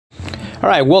All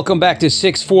right, welcome back to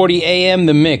 640 AM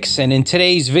The Mix, and in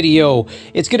today's video,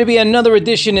 it's going to be another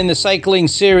edition in the cycling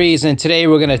series, and today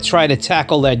we're going to try to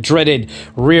tackle that dreaded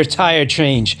rear tire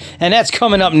change, and that's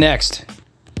coming up next.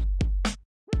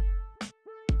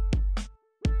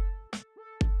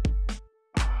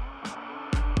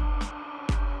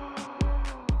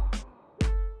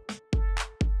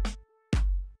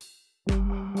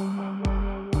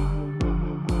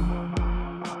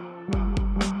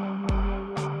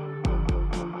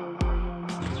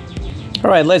 All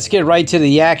right, let's get right to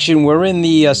the action. We're in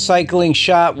the cycling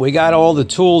shop. We got all the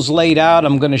tools laid out.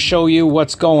 I'm going to show you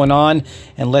what's going on,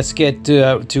 and let's get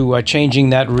to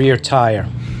changing that rear tire.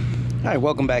 All right,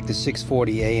 welcome back to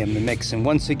 640 AM The Mix, and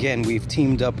once again, we've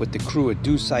teamed up with the crew at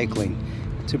Do Cycling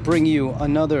to bring you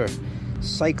another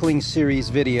cycling series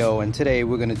video, and today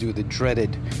we're going to do the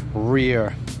dreaded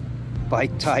rear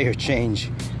bike tire change.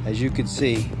 As you can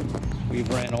see, we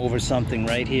ran over something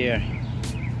right here,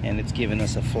 and it's giving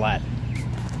us a flat.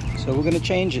 So we're going to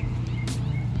change it.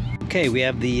 Okay, we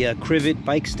have the Crivet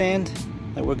bike stand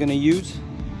that we're going to use.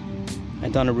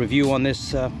 I've done a review on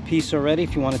this piece already.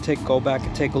 If you want to go back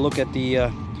and take a look at the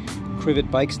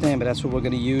Crivet bike stand, but that's what we're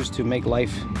going to use to make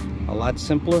life a lot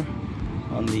simpler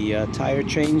on the tire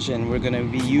change, and we're going to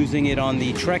be using it on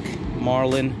the Trek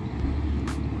Marlin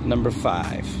number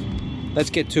 5. Let's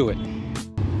get to it.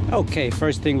 Okay,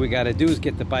 first thing we got to do is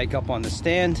get the bike up on the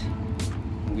stand.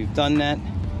 We've done that.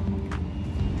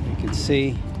 You can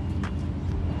see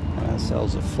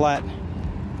ourselves a flat.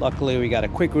 Luckily we got a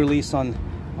quick release on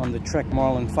the Trek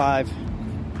Marlin 5,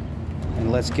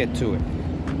 and let's get to it.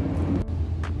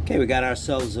 Okay, we got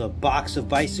ourselves a box of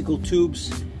bicycle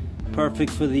tubes,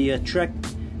 perfect for the Trek,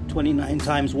 29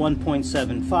 times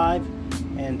 1.75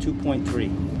 and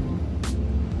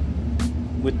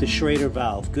 2.3 with the Schrader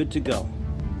valve, good to go.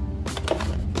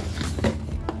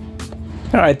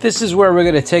 All right, this is where we're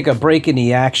going to take a break in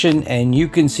the action, and you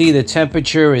can see the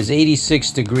temperature is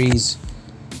 86 degrees,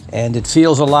 and it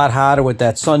feels a lot hotter with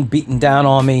that sun beating down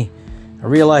on me. I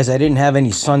realized I didn't have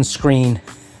any sunscreen,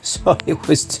 so it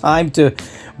was time to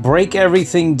break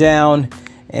everything down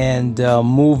and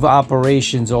move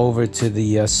operations over to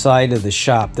the side of the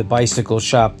shop, the bicycle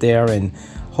shop there, and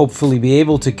hopefully be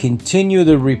able to continue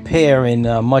the repair in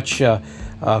much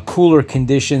cooler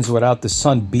conditions without the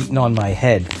sun beating on my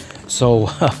head. So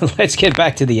let's get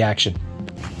back to the action.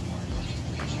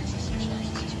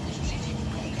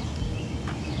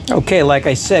 Okay, like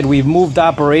I said, we've moved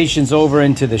operations over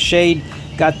into the shade,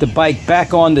 got the bike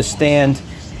back on the stand,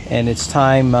 and it's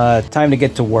time to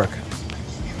get to work.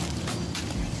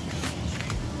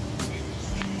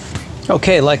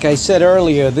 Okay, like I said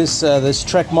earlier, this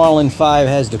Trek Marlin 5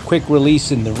 has the quick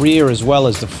release in the rear as well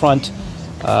as the front.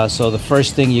 So the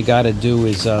first thing you got to do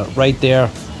is right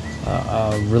there,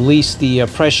 release the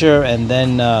pressure and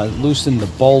then loosen the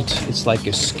bolt. It's like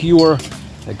a skewer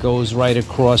that goes right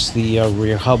across the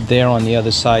rear hub there. On the other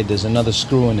side there's another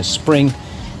screw and a spring.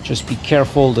 Just be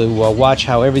careful to watch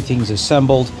how everything's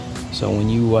assembled. So when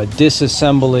you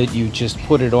disassemble it, you just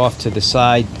put it off to the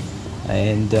side,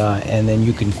 and then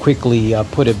you can quickly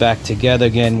put it back together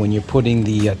again when you're putting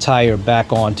the tire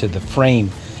back onto the frame.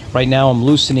 Right now I'm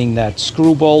loosening that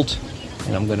screw bolt,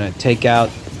 and I'm going to take out,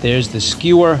 there's the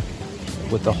skewer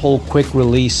with the whole quick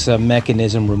release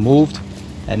mechanism removed,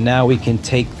 and now we can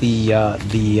take the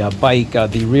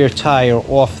rear tire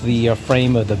off the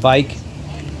frame of the bike,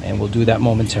 and we'll do that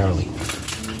momentarily.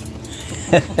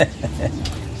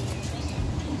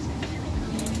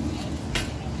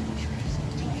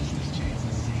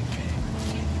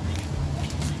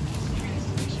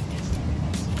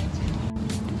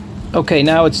 Okay,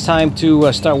 now it's time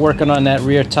to start working on that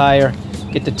rear tire,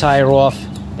 get the tire off,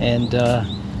 and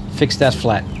fix that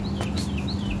flat.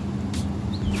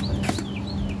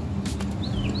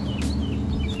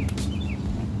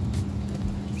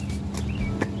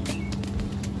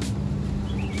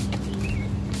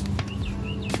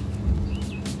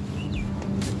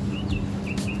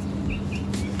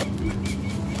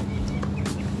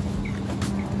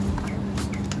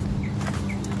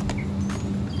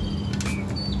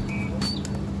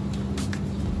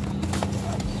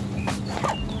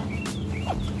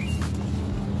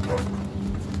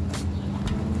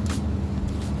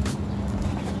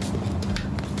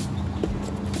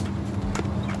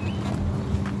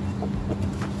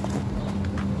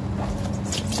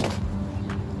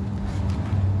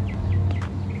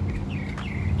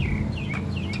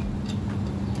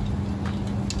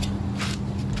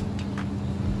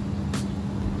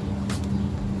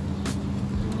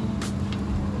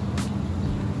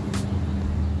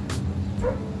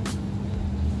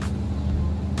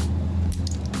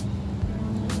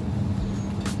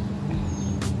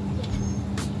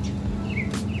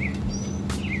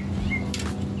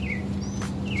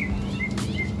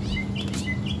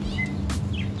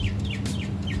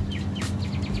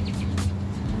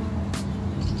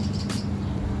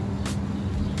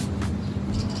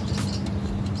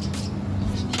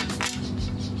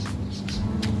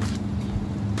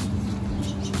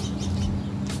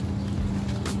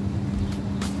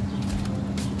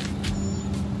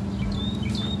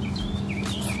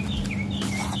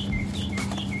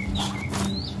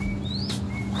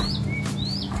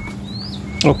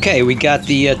 Okay, we got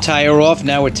the tire off.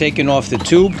 Now we're taking off the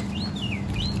tube.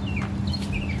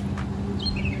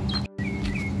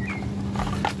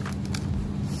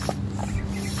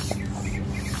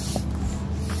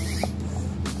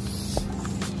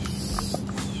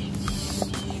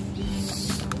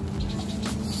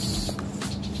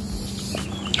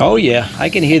 Oh yeah, I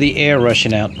can hear the air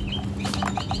rushing out.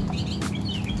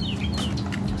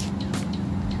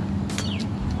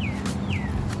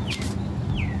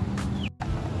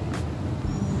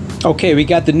 Okay, we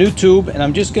got the new tube, and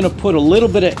I'm just going to put a little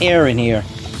bit of air in here.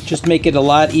 Just make it a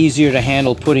lot easier to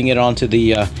handle putting it onto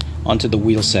the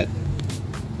wheel set.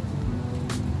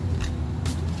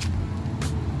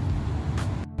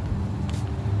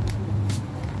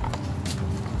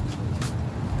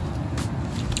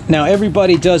 Now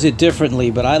everybody does it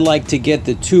differently, but I like to get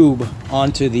the tube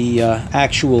onto the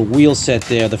actual wheel set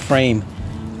there, the frame,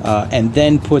 and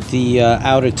then put the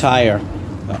outer tire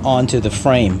onto the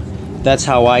frame. That's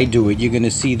how I do it. You're going to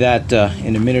see that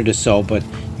in a minute or so, but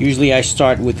usually I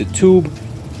start with the tube,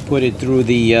 put it through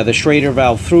the Schrader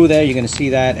valve through there. You're going to see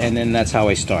that, and then that's how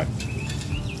I start.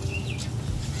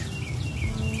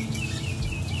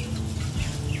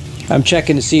 I'm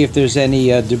checking to see if there's any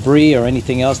debris or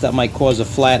anything else that might cause a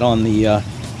flat on the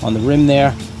rim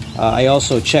there. I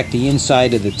also check the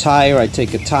inside of the tire. I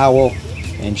take a towel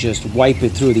and just wipe it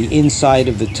through the inside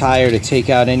of the tire to take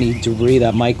out any debris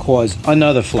that might cause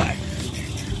another flat.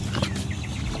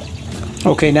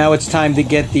 Okay, now it's time to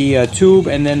get the tube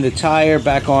and then the tire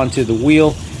back onto the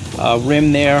wheel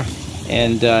rim there,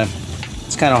 and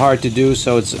it's kind of hard to do,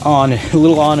 so it's on a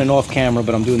little on and off camera,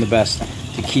 but I'm doing the best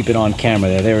to keep it on camera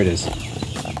there. There it is.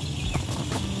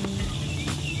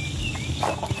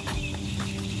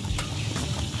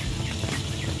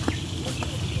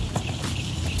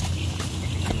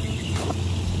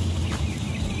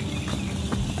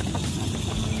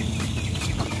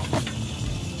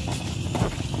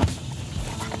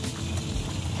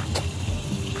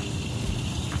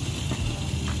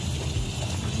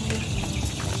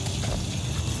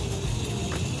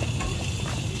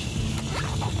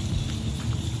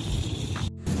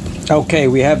 Okay,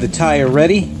 we have the tire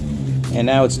ready, and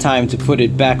now it's time to put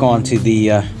it back onto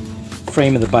the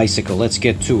frame of the bicycle. Let's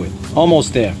get to it.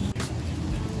 Almost there.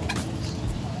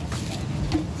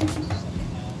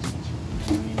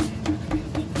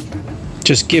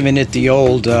 Just giving it the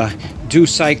old do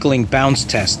cycling bounce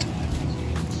test.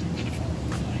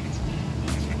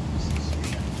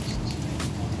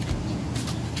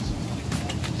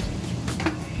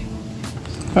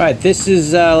 Alright, this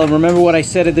is, remember what I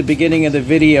said at the beginning of the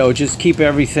video, just keep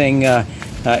everything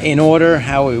in order,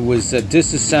 how it was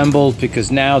disassembled,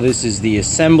 because now this is the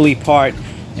assembly part,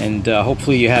 and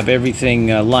hopefully you have everything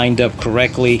lined up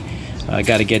correctly.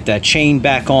 Got to get that chain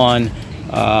back on,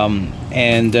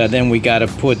 and then we got to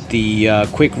put the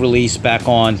quick release back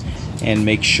on and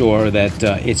make sure that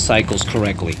it cycles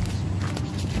correctly.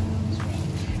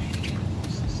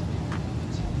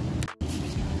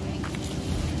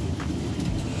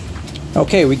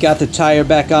 Okay, we got the tire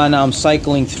back on. Now I'm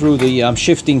cycling through I'm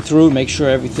shifting through, make sure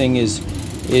everything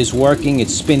is working.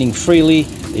 It's spinning freely,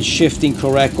 it's shifting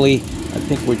correctly. I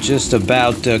think we're just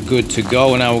about good to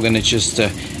go. Now we're going to just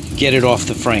get it off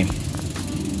the frame.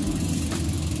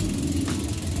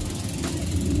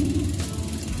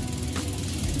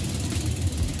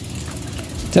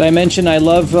 Did I mention I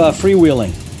love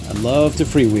freewheeling? I love to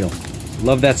freewheel.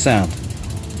 Love that sound.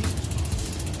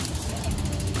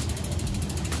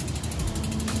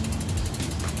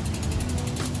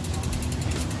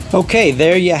 Okay,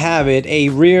 there you have it, a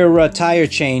rear tire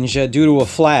change due to a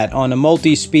flat on a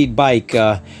multi-speed bike.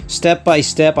 Step by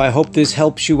step, I hope this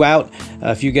helps you out.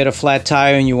 If you get a flat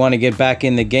tire and you want to get back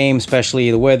in the game,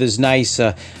 especially the weather's nice,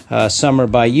 summer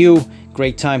by you,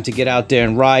 great time to get out there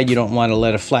and ride. You don't want to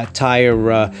let a flat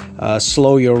tire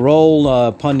slow your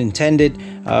roll, pun intended.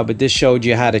 But this showed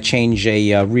you how to change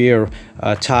a rear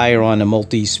tire on a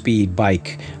multi-speed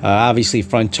bike. Obviously,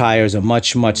 front tires are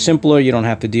much simpler. You don't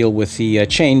have to deal with the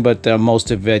chain, but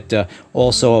most of it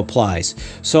also applies.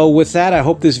 So with that, I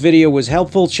hope this video was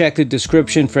helpful. Check the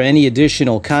description for any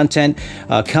additional content.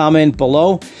 Comment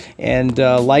below, and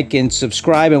like and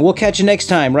subscribe. And we'll catch you next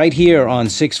time right here on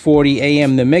 640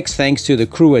 AM The Mix. Thanks to the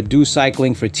crew at Do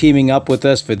Cycling for teaming up with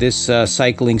us for this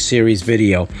cycling series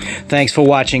video. Thanks for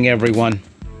watching, everyone.